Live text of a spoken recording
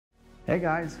Hey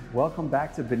guys, welcome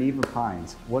back to Beneva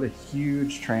Pines. What a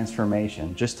huge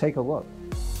transformation. Just take a look.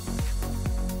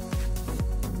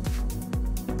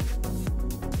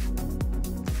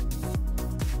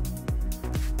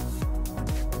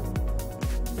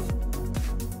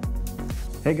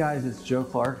 Hey guys, it's Joe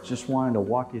Clark. Just wanted to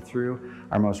walk you through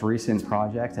our most recent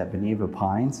project at Beneva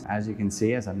Pines. As you can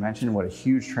see, as I mentioned, what a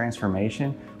huge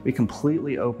transformation. We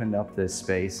completely opened up this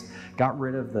space, got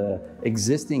rid of the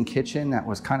existing kitchen that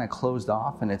was kind of closed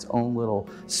off in its own little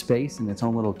space, in its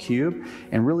own little cube,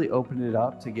 and really opened it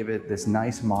up to give it this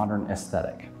nice modern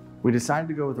aesthetic. We decided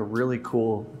to go with a really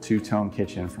cool two-tone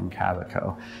kitchen from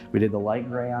Cabico. We did the light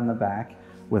gray on the back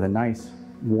with a nice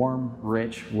warm,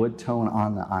 rich wood tone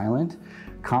on the island,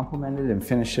 complemented and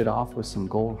finished it off with some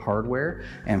gold hardware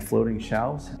and floating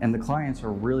shelves, and the clients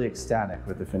are really ecstatic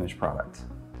with the finished product.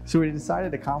 So we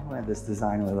decided to complement this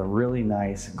design with a really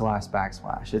nice glass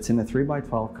backsplash. It's in a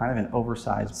 3x12, kind of an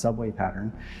oversized subway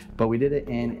pattern, but we did it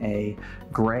in a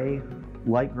gray,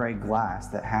 light gray glass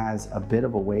that has a bit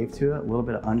of a wave to it, a little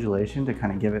bit of undulation to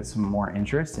kind of give it some more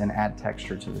interest and add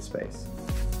texture to the space.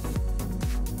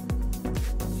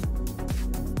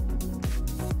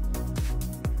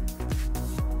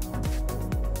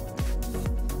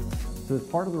 So as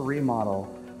part of the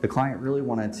remodel, the client really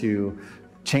wanted to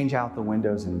change out the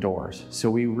windows and doors. So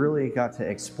we really got to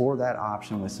explore that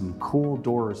option with some cool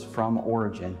doors from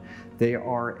Origin. They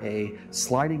are a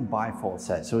sliding bifold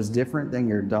set, so it's different than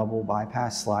your double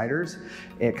bypass sliders.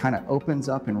 It kind of opens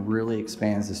up and really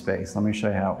expands the space. Let me show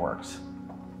you how it works.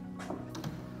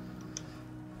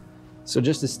 So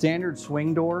just a standard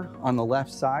swing door on the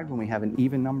left side when we have an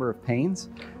even number of panes,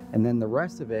 and then the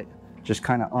rest of it just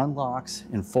kind of unlocks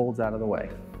and folds out of the way.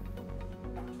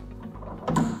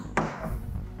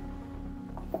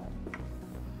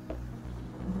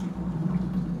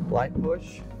 Light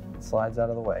push, slides out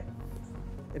of the way.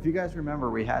 If you guys remember,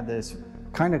 we had this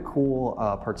kind of cool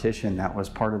partition that was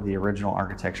part of the original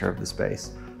architecture of the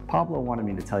space. Pablo wanted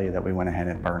me to tell you that we went ahead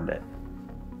and burned it,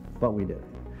 but we didn't.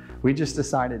 We just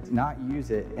decided to not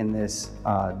use it in this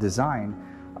design.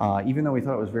 Even though we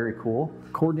thought it was very cool,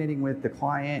 coordinating with the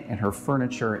client and her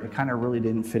furniture, it kind of really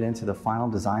didn't fit into the final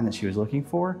design that she was looking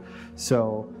for.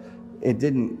 So it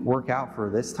didn't work out for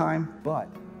this time. But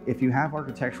if you have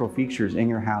architectural features in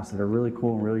your house that are really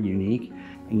cool and really unique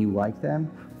and you like them,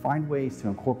 find ways to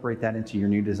incorporate that into your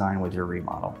new design with your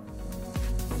remodel.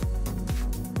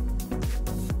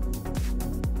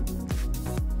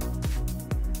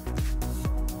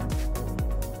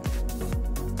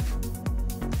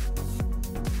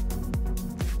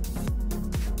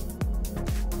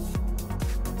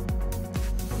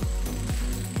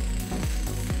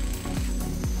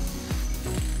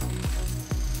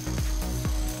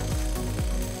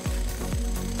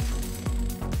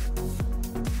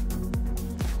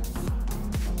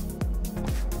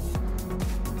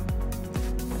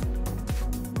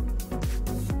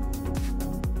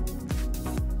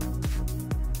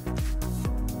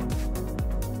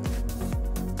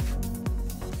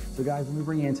 So guys, let me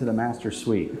bring you into the master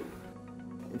suite.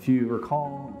 If you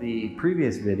recall the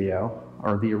previous video,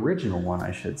 or the original one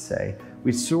I should say,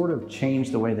 we sort of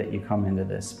changed the way that you come into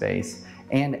this space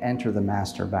and enter the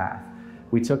master bath.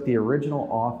 We took the original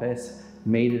office,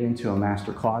 made it into a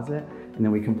master closet, and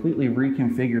then we completely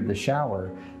reconfigured the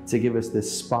shower to give us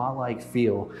this spa-like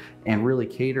feel and really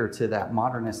cater to that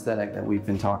modern aesthetic that we've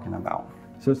been talking about.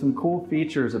 So some cool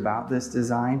features about this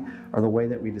design are the way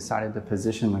that we decided to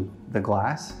position the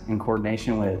glass in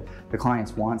coordination with the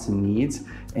client's wants and needs,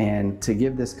 and to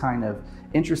give this kind of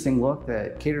interesting look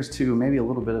that caters to maybe a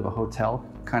little bit of a hotel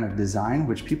kind of design,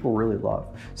 which people really love.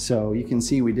 So you can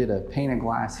see we did a pane of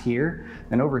glass here,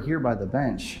 and over here by the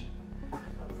bench,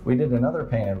 we did another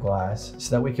pane of glass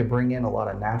so that we could bring in a lot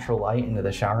of natural light into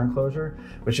the shower enclosure,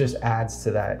 which just adds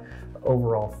to that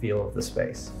overall feel of the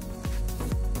space.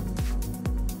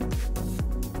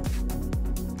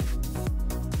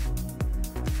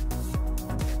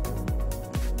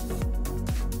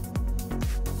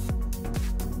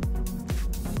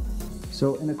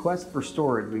 So in a quest for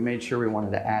storage, we made sure we wanted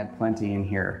to add plenty in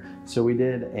here. So we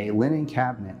did a linen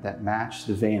cabinet that matched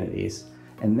the vanities,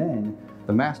 and then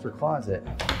the master closet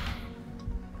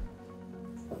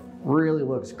really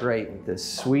looks great with this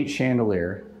sweet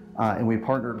chandelier, and we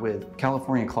partnered with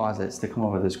California Closets to come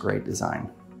up with this great design.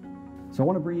 So I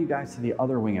want to bring you guys to the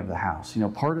other wing of the house. You know,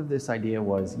 part of this idea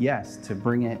was, yes, to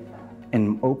bring it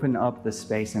and open up the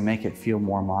space and make it feel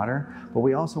more modern, but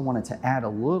we also wanted to add a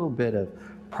little bit of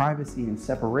privacy and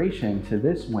separation to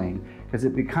this wing because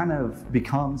it kind of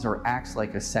becomes or acts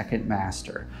like a second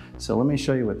master. So let me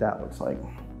show you what that looks like.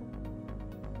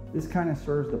 This kind of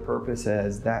serves the purpose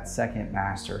as that second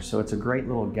master. So it's a great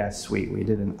little guest suite. We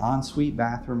did an ensuite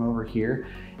bathroom over here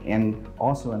and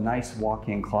also a nice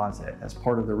walk-in closet as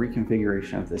part of the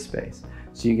reconfiguration of this space.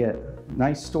 So you get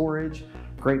nice storage,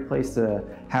 great place to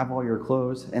have all your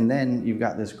clothes, and then you've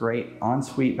got this great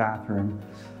ensuite bathroom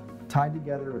tied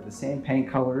together with the same paint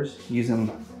colors,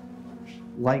 using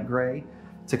light gray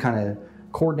to kind of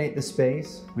coordinate the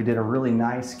space. We did a really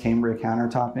nice Cambria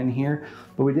countertop in here,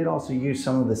 but we did also use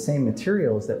some of the same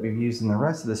materials that we've used in the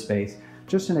rest of the space,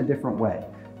 just in a different way.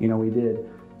 You know, we did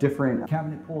different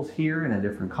cabinet pulls here in a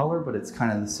different color, but it's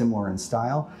kind of similar in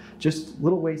style. Just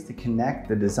little ways to connect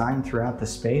the design throughout the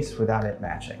space without it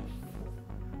matching.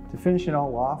 To finish it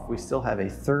all off, we still have a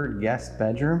third guest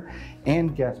bedroom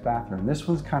and guest bathroom. This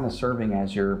one's kind of serving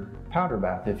as your powder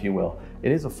bath, if you will.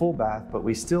 It is a full bath, but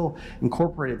we still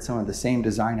incorporated some of the same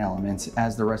design elements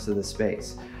as the rest of the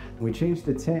space. We changed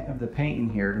the tint of the paint in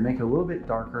here to make it a little bit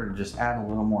darker to just add a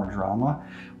little more drama,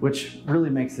 which really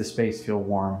makes the space feel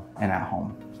warm and at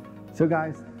home. So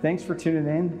guys, thanks for tuning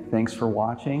in. Thanks for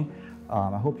watching.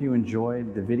 I hope you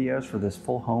enjoyed the videos for this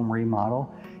full home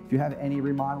remodel. If you have any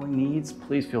remodeling needs,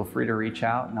 please feel free to reach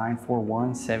out,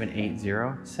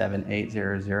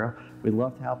 941-780-7800. We'd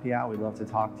love to help you out. We'd love to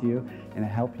talk to you and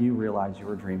help you realize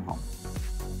your dream home.